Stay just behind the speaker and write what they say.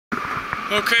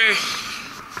Okay,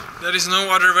 there is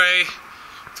no other way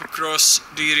to cross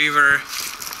the river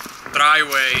dry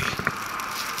way.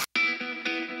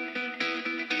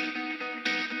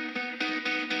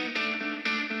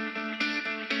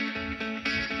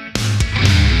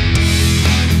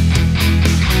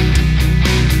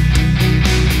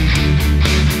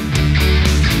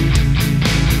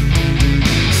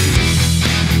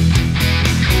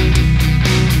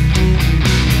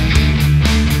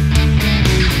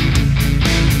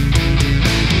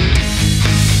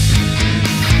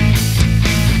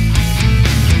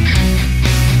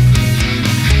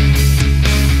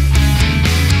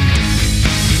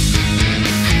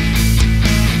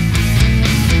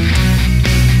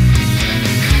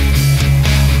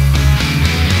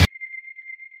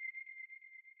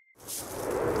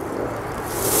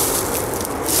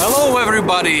 Hello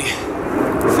everybody!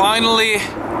 Finally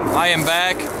I am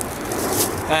back,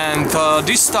 and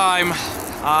this time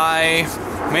I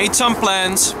made some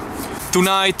plans.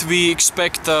 Tonight we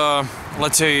expect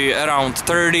let's say around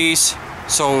 30s,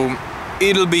 so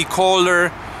it'll be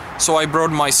colder, so I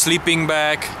brought my sleeping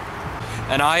bag,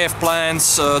 and I have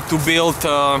plans to build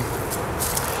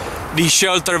the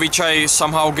shelter which I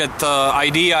somehow get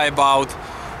idea about,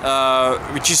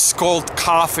 which is called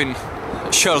coffin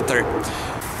shelter.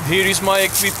 Here is my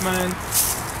equipment.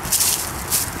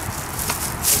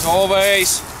 As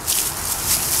always,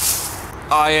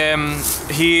 I am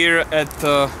here at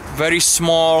a very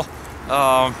small,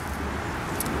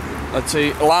 let's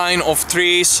say, line of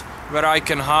trees where I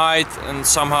can hide and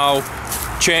somehow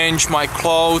change my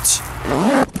clothes.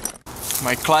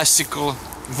 My classical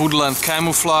woodland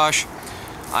camouflage.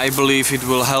 I believe it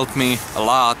will help me a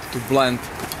lot to blend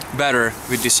better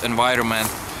with this environment.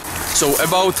 So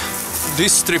about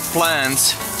these trip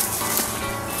plans,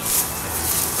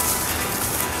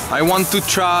 I want to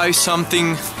try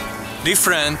something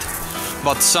different,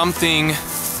 but something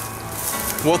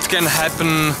what can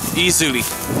happen easily.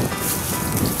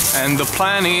 And the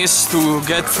plan is to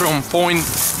get from point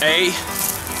A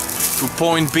to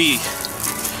point B.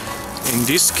 In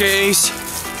this case,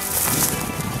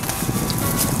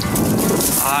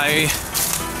 I've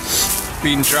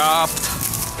been dropped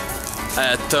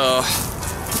at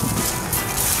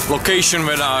location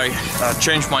where I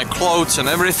change my clothes and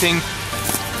everything,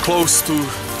 close to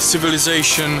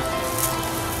civilization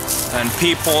and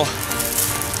people,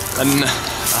 and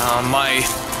my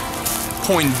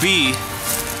point B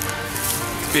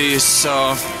is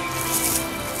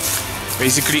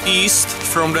basically east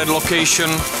from that location,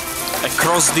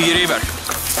 across the river.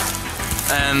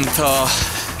 And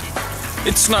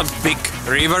it's not big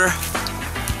river,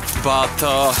 but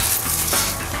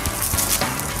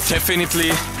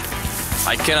definitely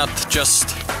I cannot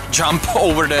just jump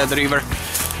over that river,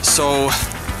 so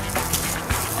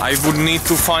I would need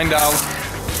to find out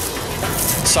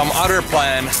some other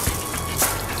plan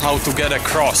how to get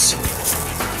across,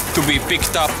 to be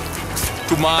picked up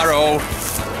tomorrow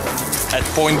at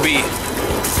point B.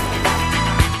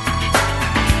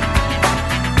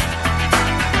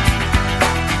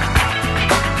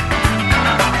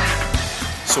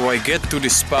 So I get to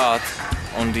this spot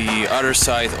on the other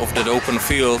side of that open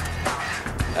field,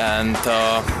 and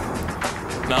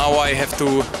now I have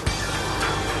to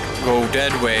go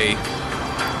that way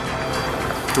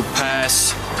to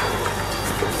pass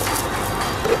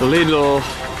a little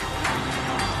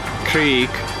creek.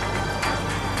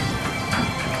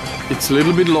 It's a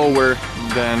little bit lower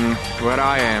than where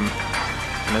I am,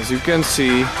 and as you can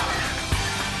see,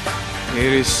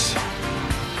 here is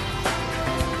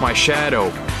my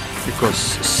shadow, because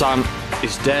sun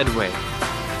is that way.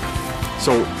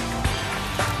 So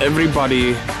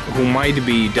everybody who might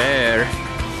be there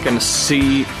can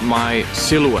see my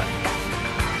silhouette.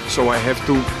 So I have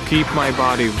to keep my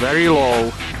body very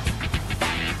low,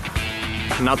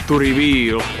 not to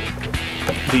reveal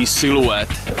the silhouette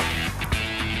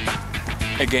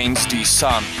against the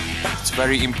sun. It's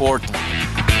very important.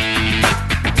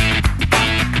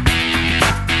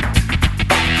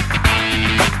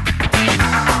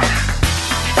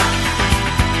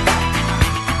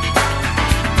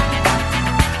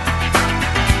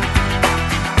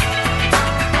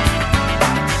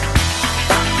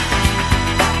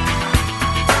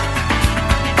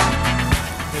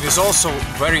 It is also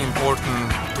very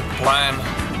important to plan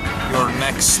your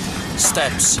next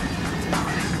steps,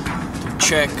 to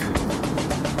check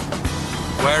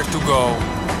where to go,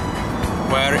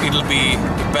 where it'll be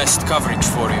the best coverage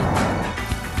for you.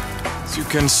 As you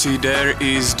can see, there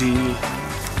is the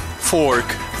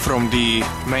fork from the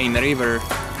main river,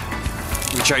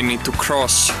 which I need to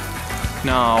cross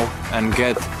now and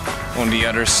get on the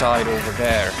other side over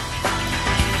there.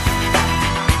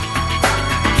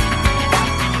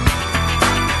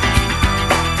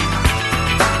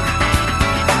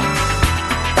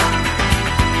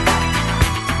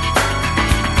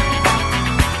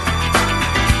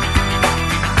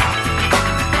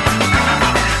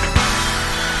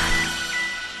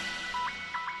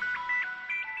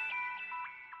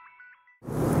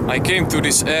 I came to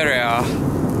this area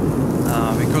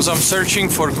because I'm searching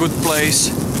for a good place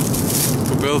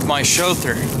to build my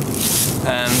shelter,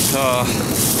 and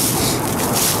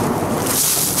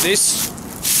this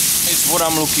is what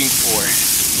I'm looking for.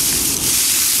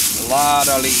 A lot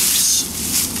of leaves.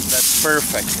 That's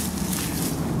perfect,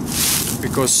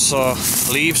 because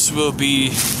leaves will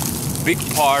be a big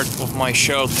part of my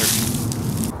shelter.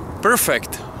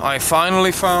 Perfect! I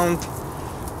finally found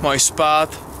my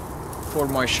spot for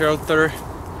my shelter.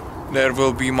 There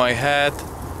will be my head,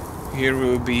 here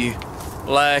will be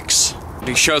legs.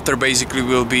 The shelter basically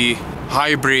will be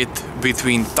hybrid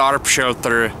between tarp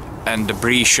shelter and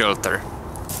debris shelter.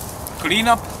 Clean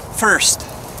up first.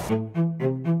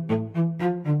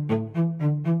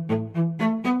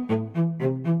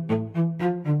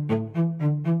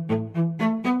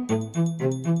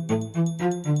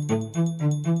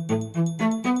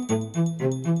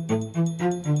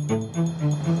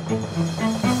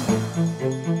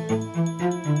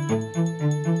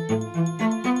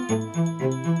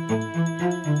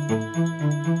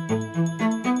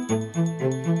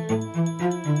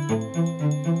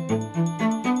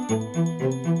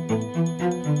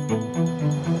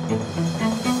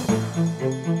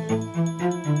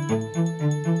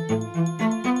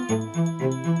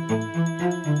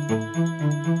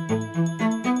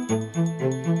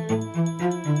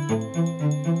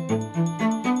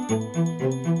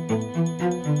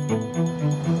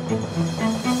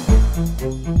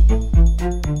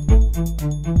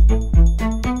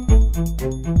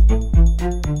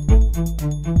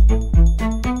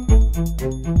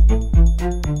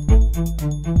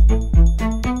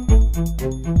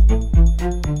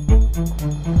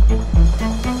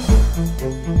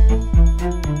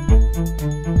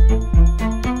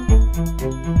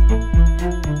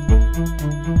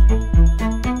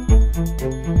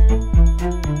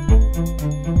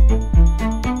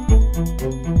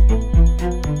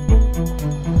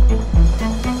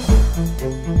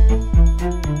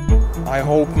 I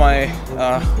hope my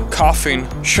coffin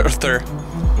shelter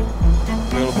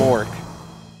will work.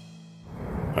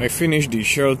 I finished the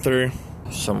shelter,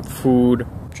 some food,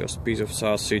 just a piece of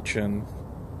sausage and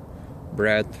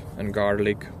bread and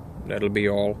garlic, that'll be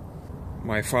all.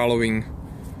 My following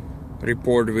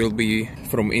report will be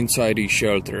from inside the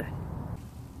shelter.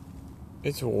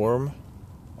 It's warm,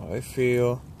 I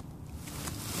feel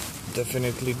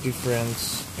definitely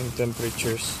difference in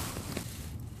temperatures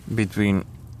between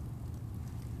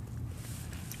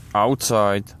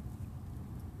outside.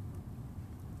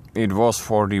 It was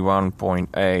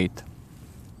 41.8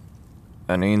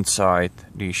 and inside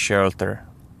the shelter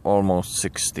almost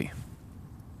 60.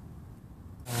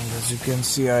 And as you can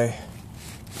see, I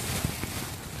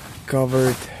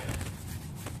covered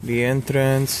the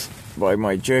entrance by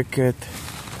my jacket,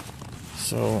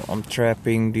 so I'm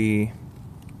trapping the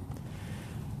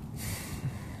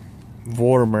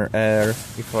warmer air,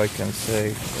 if I can say,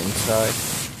 inside.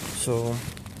 So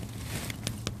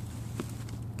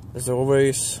as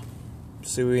always,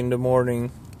 see you in the morning.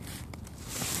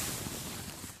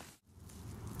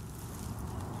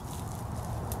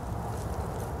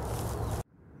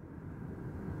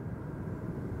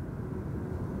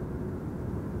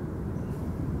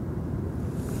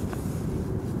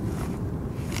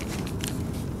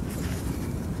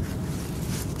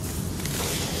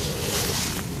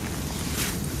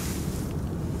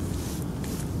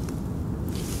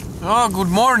 Oh, good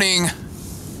morning.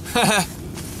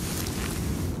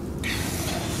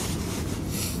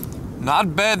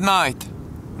 Not bad night,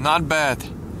 not bad.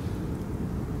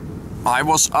 I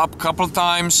was up couple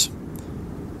times,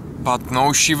 but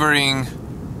no shivering,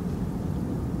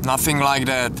 nothing like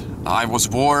that. I was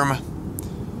warm,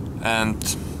 and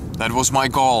that was my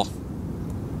goal.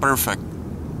 Perfect.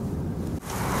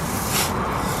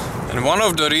 And one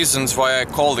of the reasons why I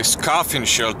call this coffin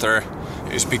shelter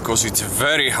is because it's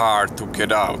very hard to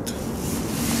get out.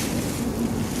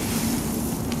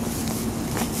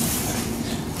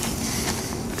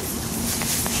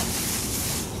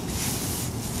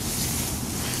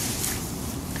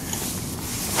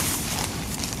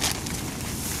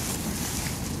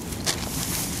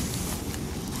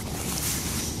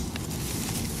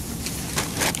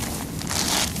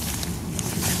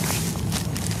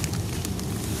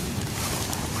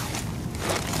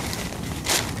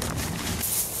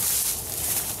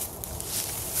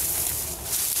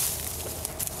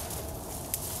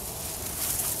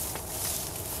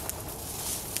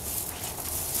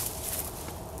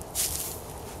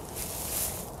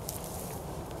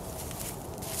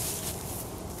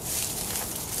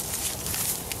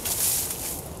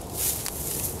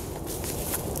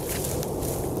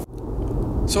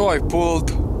 So I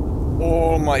pulled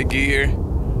all my gear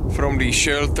from the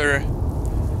shelter,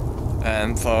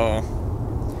 and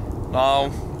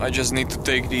now I just need to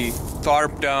take the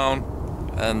tarp down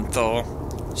and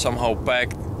somehow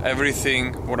pack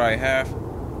everything what I have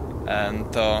and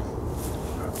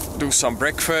do some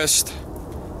breakfast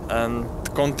and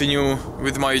continue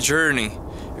with my journey.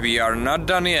 We are not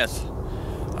done yet.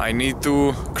 I need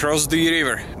to cross the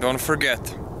river, don't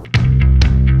forget.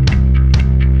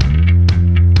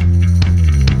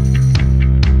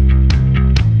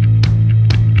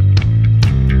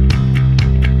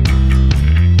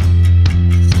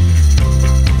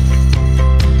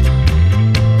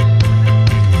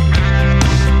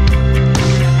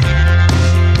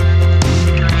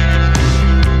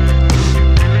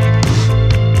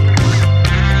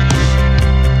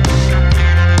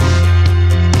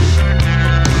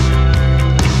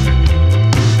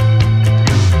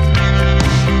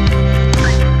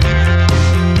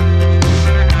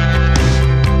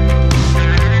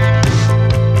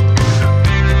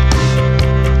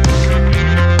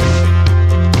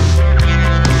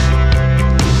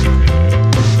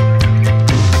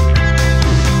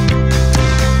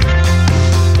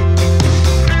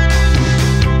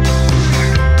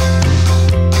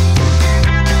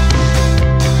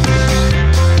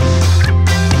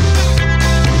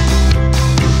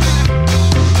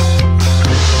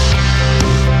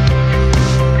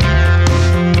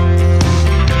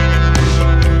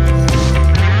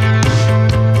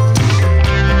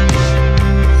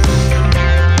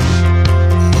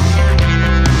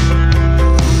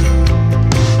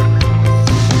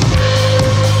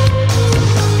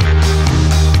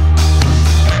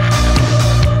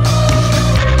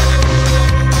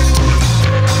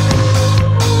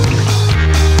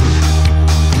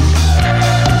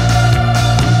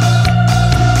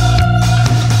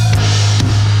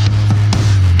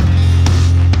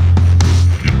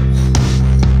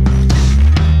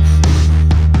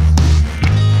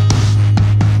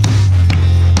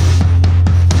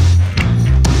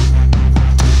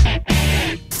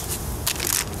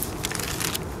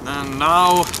 And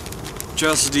now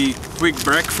just the quick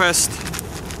breakfast,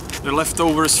 the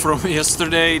leftovers from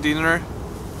yesterday dinner,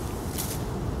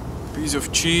 piece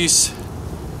of cheese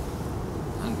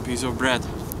and piece of bread.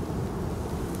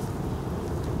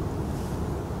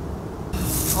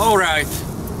 Alright,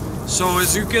 so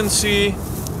as you can see,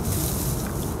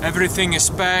 everything is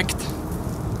packed.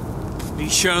 The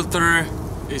shelter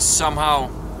is somehow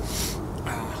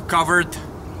covered,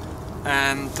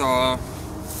 and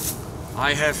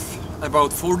I have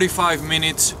about 45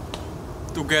 minutes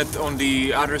to get on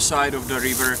the other side of the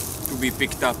river to be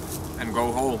picked up and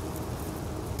go home.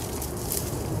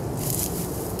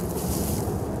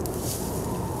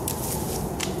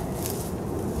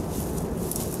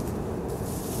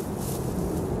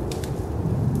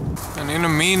 And in the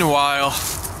meanwhile,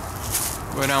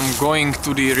 when I'm going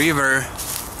to the river,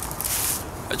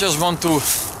 I just want to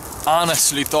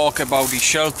honestly talk about the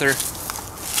shelter.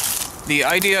 The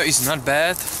idea is not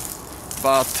bad,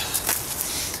 but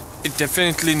it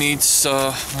definitely needs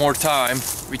more time,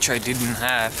 which I didn't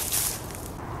have.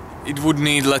 It would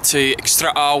need, let's say,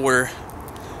 extra hour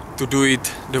to do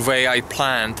it the way I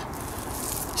planned.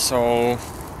 So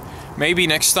maybe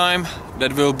next time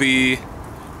that will be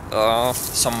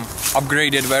some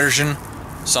upgraded version,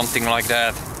 something like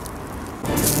that.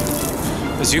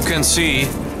 As you can see,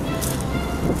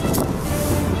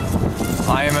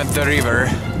 I am at the river,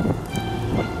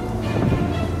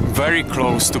 very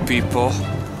close to people.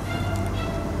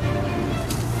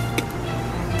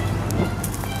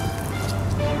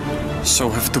 So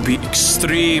have to be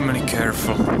extremely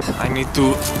careful. I need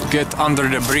to get under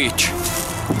the bridge.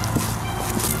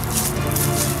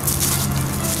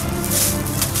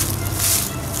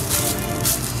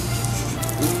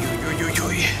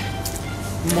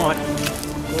 Mud,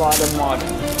 a lot of mud.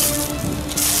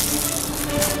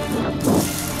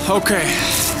 Okay,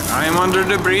 I am under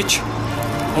the bridge,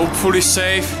 hopefully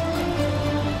safe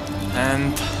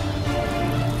and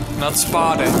not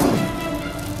spotted.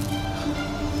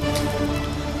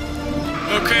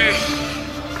 Okay,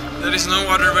 there is no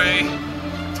other way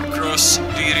to cross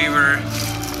the river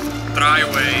dry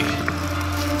way.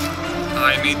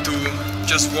 I need to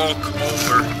just walk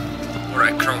over or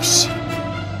I cross.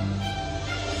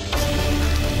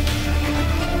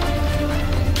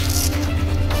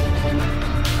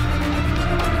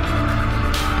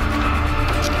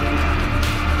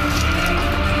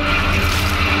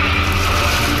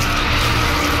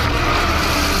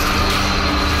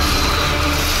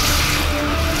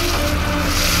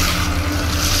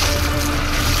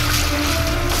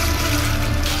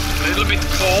 A little bit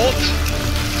cold.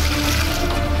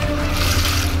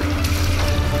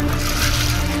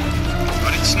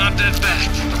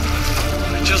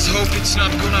 just hope it's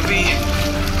not gonna be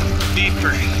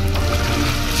deeper.